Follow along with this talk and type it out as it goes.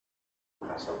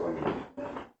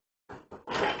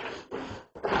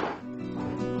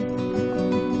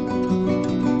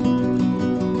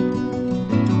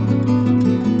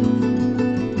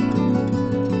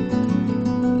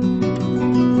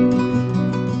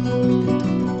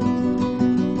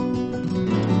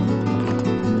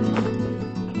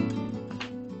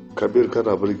Kabir,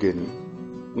 kana burge ni,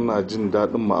 ina jin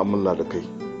daɗin mu'amala da kai.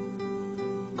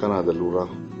 Kana da lura,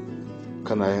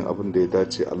 kana yin abin da ya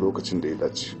dace a lokacin da ya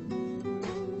dace.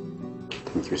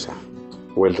 Thank you, sir.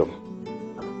 Well done.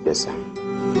 Yes, sir.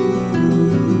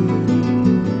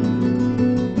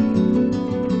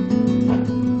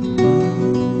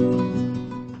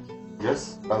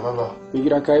 Yes, Alala. Ni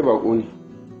gida ka yi bako ne.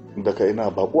 Daga ina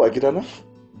bako a gidana?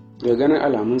 Daga ganin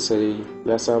alamun sare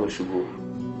ya saba shigo.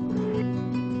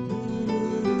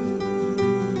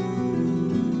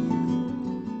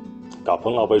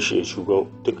 Kafin a bar shi ya shigo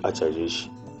duk a caje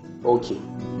shi. Ok.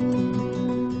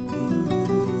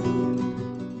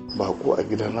 Bako a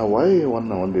gidana, waye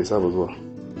wannan wanda ya saba zuwa?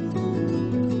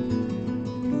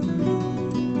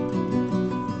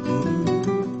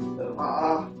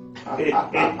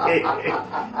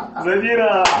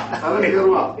 Zabira!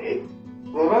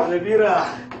 Zabira!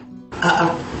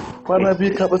 Kwana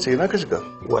biyu ka ɓace, ina ka shiga?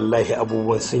 Wallahi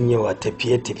abubuwan sun yawa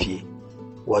tafiye-tafiye.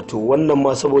 Wato wannan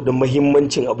ma saboda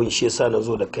mahimmancin abin shi yasa na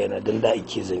zo da kaina don da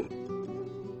ake zan yi.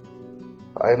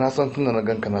 Ai na san tunda na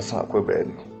ganka na san akwai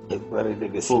bayani. Ƙwarai da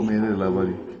gaske. So menene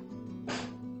labari?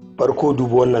 Farko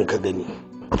dubu wannan ka gani.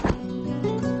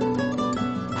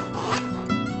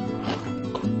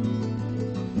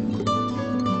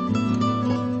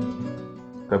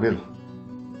 Kabir.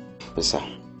 Yes, sir.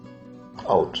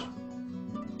 Out.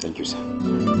 Thank you, sir.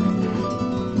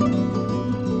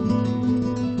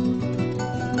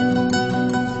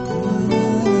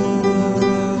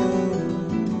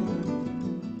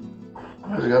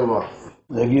 Garba.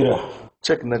 Zabira.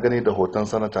 Cek na gani da hoton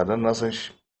sanata don na san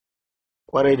shi.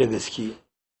 Kwarai da gaske.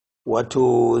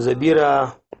 Wato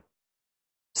Zabira,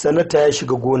 sanata ya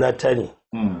shiga gona ta ne.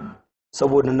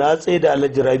 Saboda na tsaye da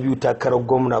Alhaji Rabiu takarar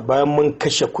gwamna bayan mun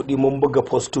kashe kuɗi mun buga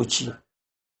fostoci.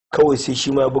 Kawai sai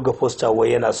shi ma ya buga fosta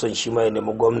wai yana son shi ma ya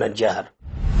nemi gwamnan jihar.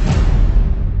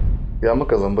 Ya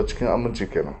maka zamba cikin aminci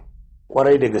kenan.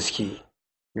 Kwarai da gaske.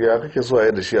 Ya kake so a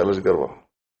yi da shi Alhaji Garba?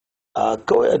 A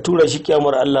kawai a tura shi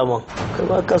kyamar Allah man, kai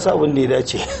ma ka sa abin da ya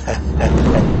dace.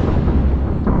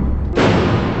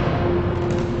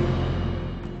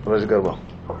 Alhaji Garba.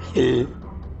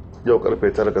 Yau karfe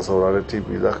 9 ka saurari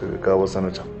TV za ka gawo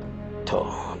sanata. To.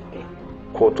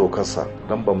 Ko to kasa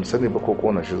don ba mu sani ba ko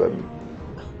kona shi zabi.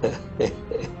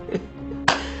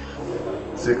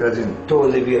 Sai ka ji ni.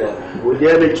 To Zabira,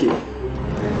 godiya nake.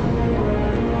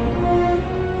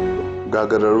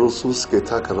 Gagararru su suke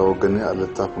taka rawar gani a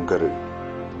littafin gare.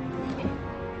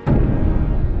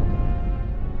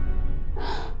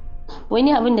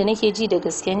 Wani abin da nake ji da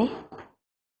gaske ne?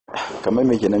 Kamar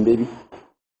me kenan baby?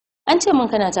 An ce min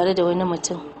kana tare da wani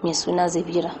mutum mai suna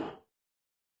Zabira.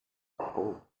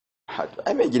 Oh,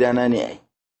 ai mai gidana ne ai.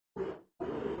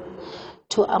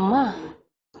 To amma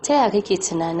ta yaya kake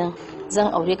tunanin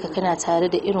zan aure ka kana tare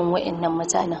da irin wa'annan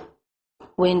mutanen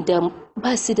wanda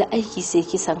ba su da aiki sai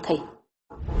kisan kai?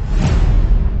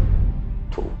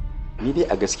 To, ni dai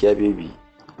a gaskiya baby,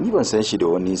 ni ban san shi da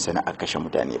wani sana'ar kashe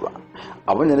mutane ba.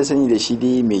 Abin da na sani da shi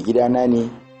dai mai gidana ne,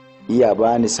 iya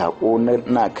bani sako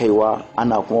na kaiwa,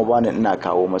 ana kuma bani ina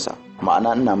kawo masa.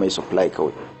 Ma'ana ina mai supply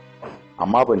kawai.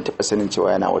 Amma ban taɓa sanin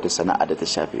cewa yana wata sana'a da ta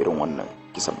shafi irin wannan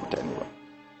kisan mutane ba.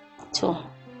 To,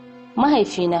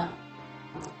 mahaifina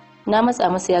na matsa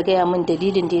masa ya gaya min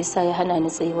dalilin da yasa ya hana ni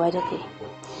tsayuwa da kai.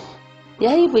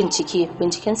 Ya yi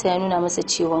bincikensa ya nuna masa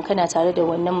cewa kana tare da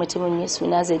wannan mutumin mai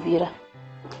suna Zabira,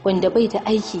 wanda bai da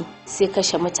aiki sai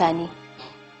kashe mutane.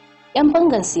 'Yan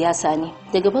bangan siyasa ne,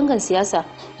 daga bangan siyasa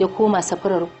ya koma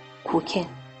safarar koken.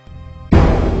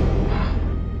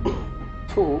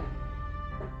 To,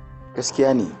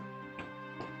 gaskiya ne,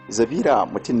 Zabira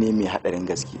mutum ne mai haɗarin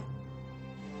gaske.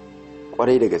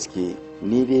 Kwarai da gaske,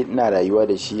 ni dai ina rayuwa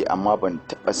da shi amma ban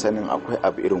taɓa sanin akwai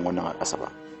abu irin wannan a ƙasa ba.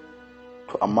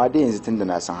 To amma dai yanzu tun da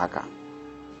na san haka,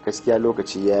 gaskiya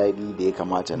lokaci ya yi da ya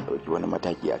kamata na ɗauki wani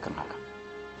mataki akan haka.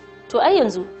 To ai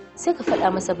yanzu sai ka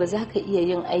faɗa masa ba za ka iya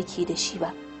yin aiki da shi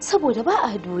ba, saboda ba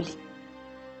a dole.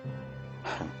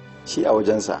 Shi a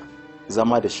wajensa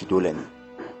zama da shi dole ne,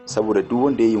 saboda duk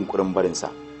wanda ya yi yunkurin barinsa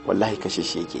wallahi kashe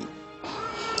shi yake yi.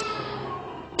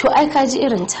 To ai ka ji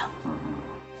irinta.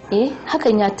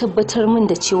 Hakan ya tabbatar min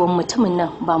da cewa mutumin nan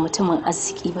ba mutumin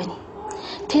arziki ba ne.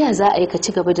 Ta ya za a yi ka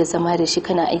ci gaba da zama da shi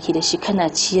kana aiki da shi kana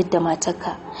ciyar da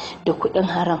matarka da kuɗin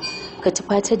haram, ka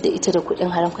tufatar da ita da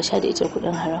kuɗin haram, ka sha da ita da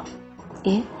kuɗin haram?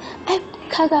 Ai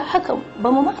kaga haka ba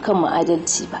mu ma kan mu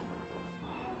adalci ba.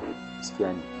 Gaskiya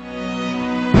ne.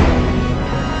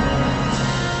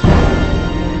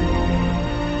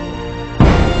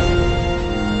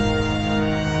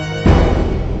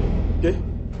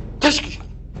 Tashi!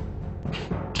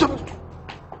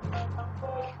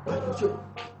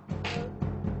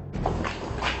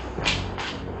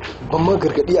 Ban ma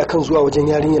gargaɗi akan zuwa wajen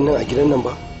yarinyar nan a gidan nan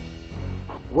ba.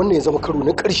 Wannan ya zama karo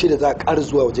na ƙarshe da za a ƙara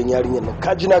zuwa wajen yarinyar nan.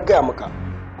 Ka ji na gaya maka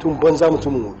tun banza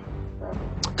mutumin wuri.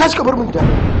 Tashi ka bar min gida.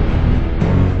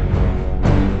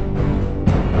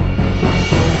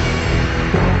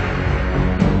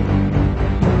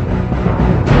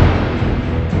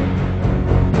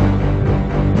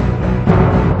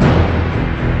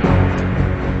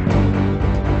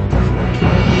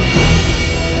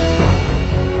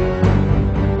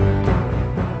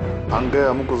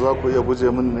 Gaya muku za ku iya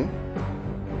guje min ne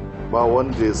ba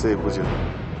wanda ya sai guje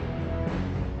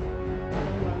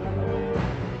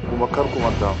kuma kar ku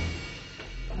manta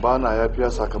ba na yafiya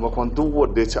sakamakon duk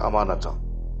wanda ya ci amanata.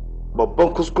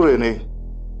 Babban kuskure ne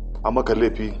a maka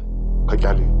laifi ka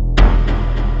kyale.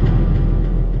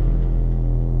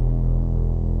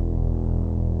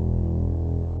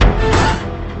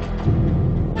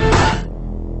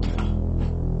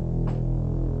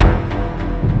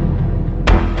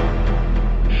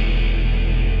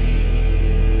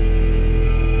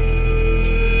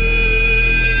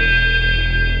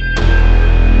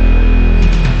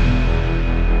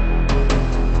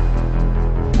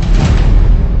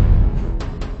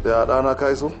 Ya ɗana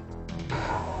ka iso?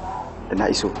 Na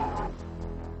iso.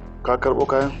 Ka karɓo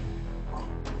kayan?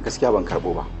 Gaskiya ban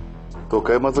karɓo ba. To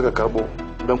kai maza ka karɓo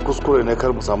don kuskure ne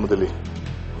kar mu samu dale.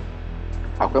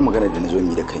 Akwai magana da na zo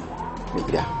mi da kai mai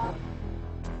gida.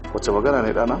 Wace magana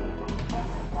ne ɗana?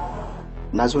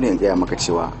 Na zo ne in gaya maka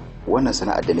cewa wannan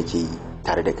sana'ar da nake yi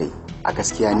tare da kai a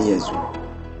gaskiya ni yanzu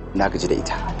na gaji da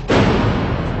ita.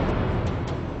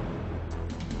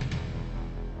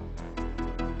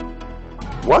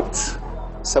 What?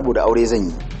 Saboda aure zan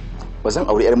yi, ba zan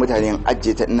aure 'yar mutane in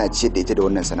ajiye ta ina ciyar da ita da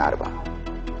wannan sana'ar ba.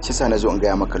 Shi sa na zo in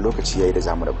gaya maka lokaci yayi da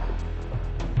zamu rabu.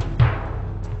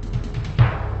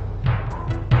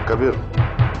 Kabir,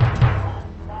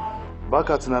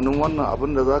 baka tunanin wannan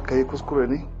abin da za ka yi kuskure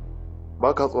ne?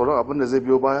 Baka tsoron abin da zai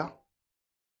biyo baya?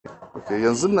 Okay,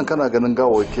 yanzu nan kana ganin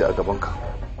gawawaki a gabanka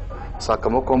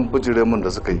sakamakon bijire min da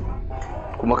suka yi,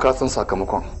 kuma ka san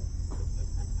sakamakon.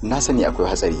 Na sani akwai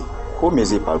hatsari. Ko me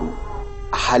zai faru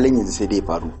a halin yanzu sai dai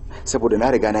faru saboda na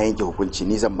riga na yanke hukunci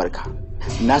ni zan barka.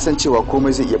 Na san cewa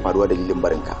komai zai iya faruwa dalilin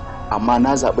barinka, amma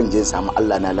na zaɓin je samu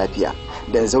Allah na lafiya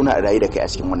da in zauna a rayu da kai a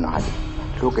cikin wannan hali.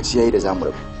 Lokaci yayi da zamu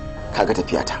rabu. Kaga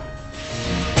tafiyata.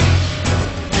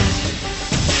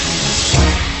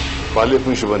 Ba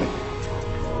laifin shi bane.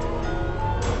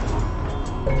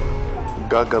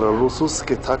 Gagararru su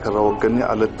suke taka rawar gani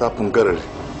a littafin garari.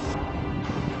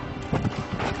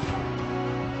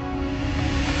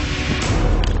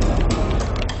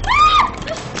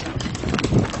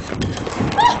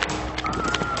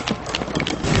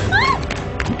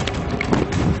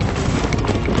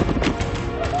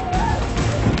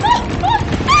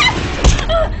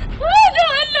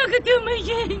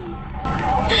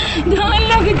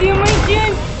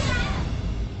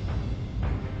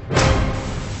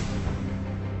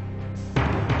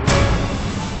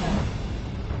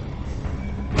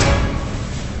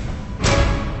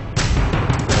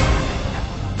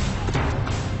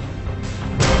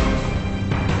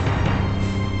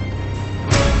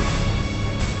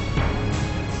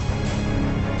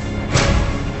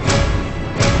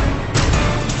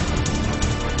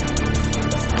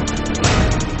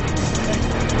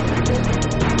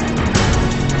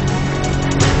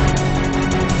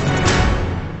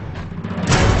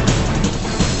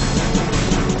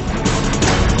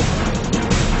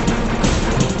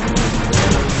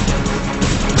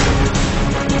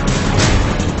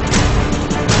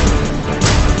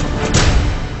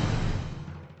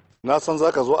 Na san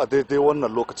za ka zo a daidai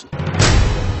wannan lokacin.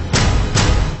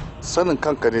 Sanin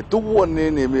kanka ne duk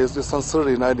wanne ne mai san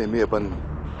sirri na ne mai ban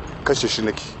kashe shi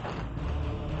nake.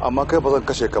 Amma kai ba zan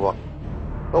kashe ka ba.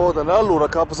 Saboda na lura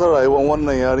ka fi son rayuwar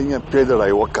wannan yarinyar fiye da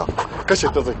rayuwarka. Kashe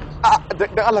ta zai.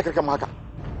 Dan Allah ka kama haka.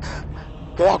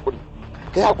 Kai hakuri.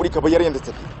 Kai hakuri ka bar yarinyar ta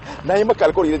tafi. Na yi maka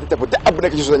alƙawari da ta tafi duk abin da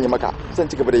kake so zan yi maka. Zan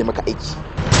ci gaba da yi maka aiki.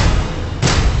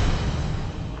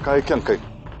 Kai kyan kai.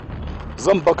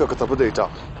 Zan baka ka tafi da ita.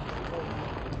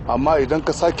 Amma idan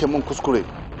ka sake min kuskure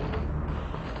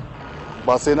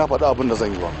ba sai na faɗi abin da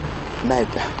zan yi ba. Na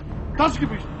yadda. Tashi ki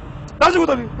bi. Tashi ku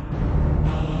tafi.